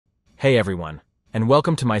Hey everyone, and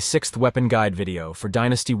welcome to my 6th weapon guide video for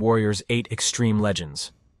Dynasty Warriors 8 Extreme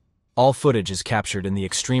Legends. All footage is captured in the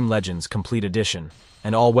Extreme Legends Complete Edition,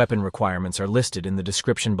 and all weapon requirements are listed in the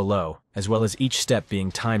description below, as well as each step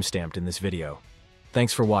being timestamped in this video.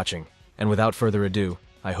 Thanks for watching, and without further ado,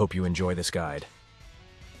 I hope you enjoy this guide.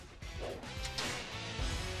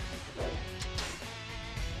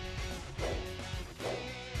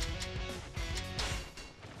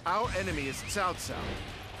 Our enemy is Cao.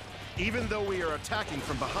 Even though we are attacking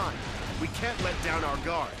from behind, we can't let down our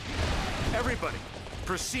guard. Everybody,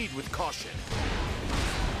 proceed with caution.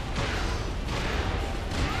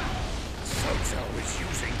 Cao is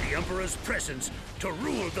using the Emperor's presence to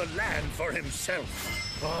rule the land for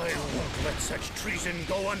himself. I won't let such treason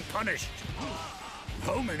go unpunished.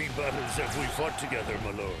 How many battles have we fought together,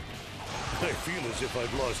 my lord? I feel as if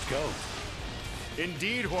I've lost count.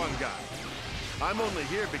 Indeed, Huang Gai. I'm only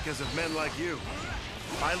here because of men like you.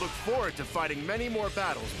 I look forward to fighting many more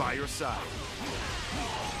battles by your side.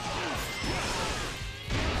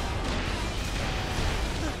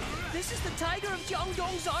 This is the Tiger of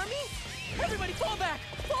Jiangdong's army? Everybody fall back!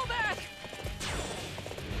 Fall back!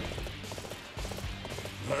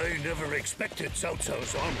 I never expected Cao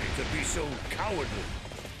Cao's army to be so cowardly.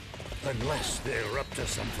 Unless they're up to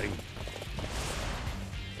something.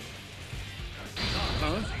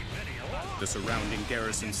 Huh? The surrounding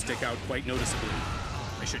garrisons stick out quite noticeably.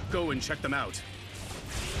 I should go and check them out.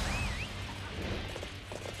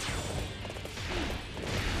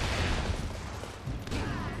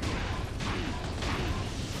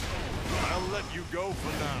 I'll let you go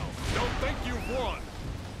for now. Don't think you've won.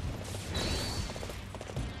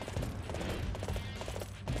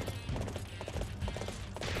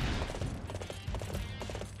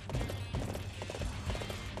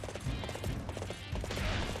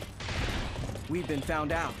 We've been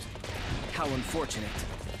found out. How unfortunate.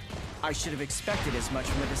 I should have expected as much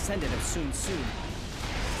from a descendant of Sun Tzu.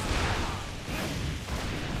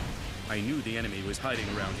 I knew the enemy was hiding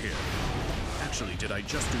around here. Actually, did I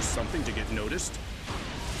just do something to get noticed?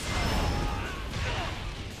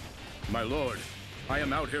 My lord, I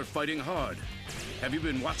am out here fighting hard. Have you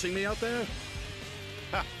been watching me out there?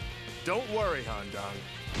 Ha! Don't worry, Handong.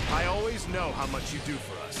 I always know how much you do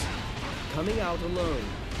for us. Coming out alone.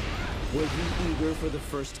 Were you eager for the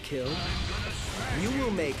first kill? You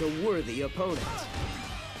will make a worthy opponent.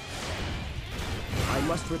 I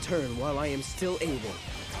must return while I am still able.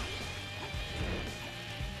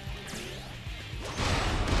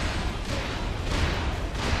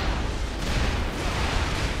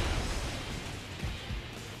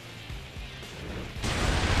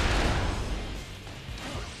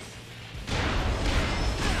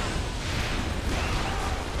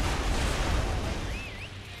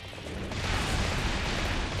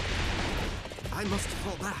 I must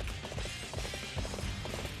fall back.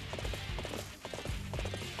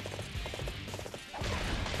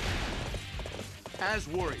 As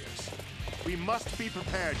warriors, we must be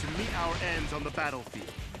prepared to meet our ends on the battlefield.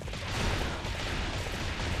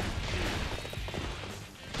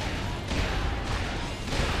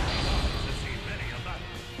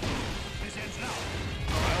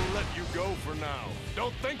 I'll let you go for now.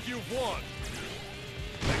 Don't think you've won.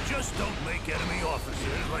 They just don't make enemy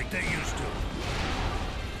officers like they used to.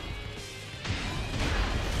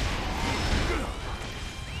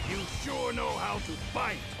 You sure know how to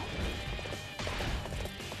fight.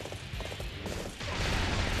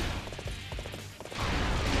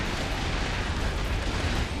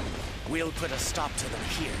 We'll put a stop to them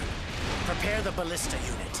here. Prepare the ballista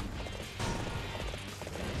unit.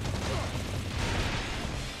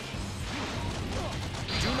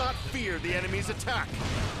 Do not fear the enemy's attack.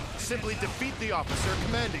 Simply defeat the officer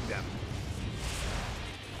commanding them.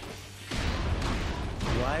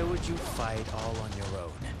 Why would you fight all on your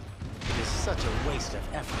own? It is such a waste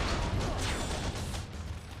of effort.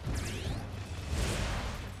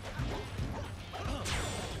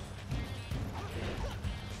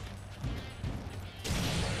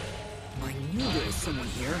 I knew there was someone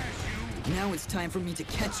here. Now it's time for me to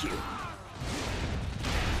catch you.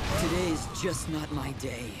 Today's just not my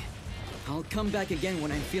day. I'll come back again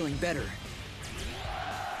when I'm feeling better.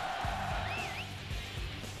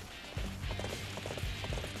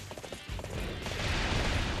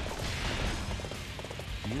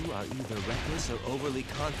 You are either reckless or overly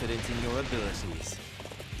confident in your abilities.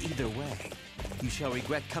 Either way, you shall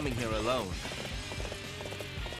regret coming here alone.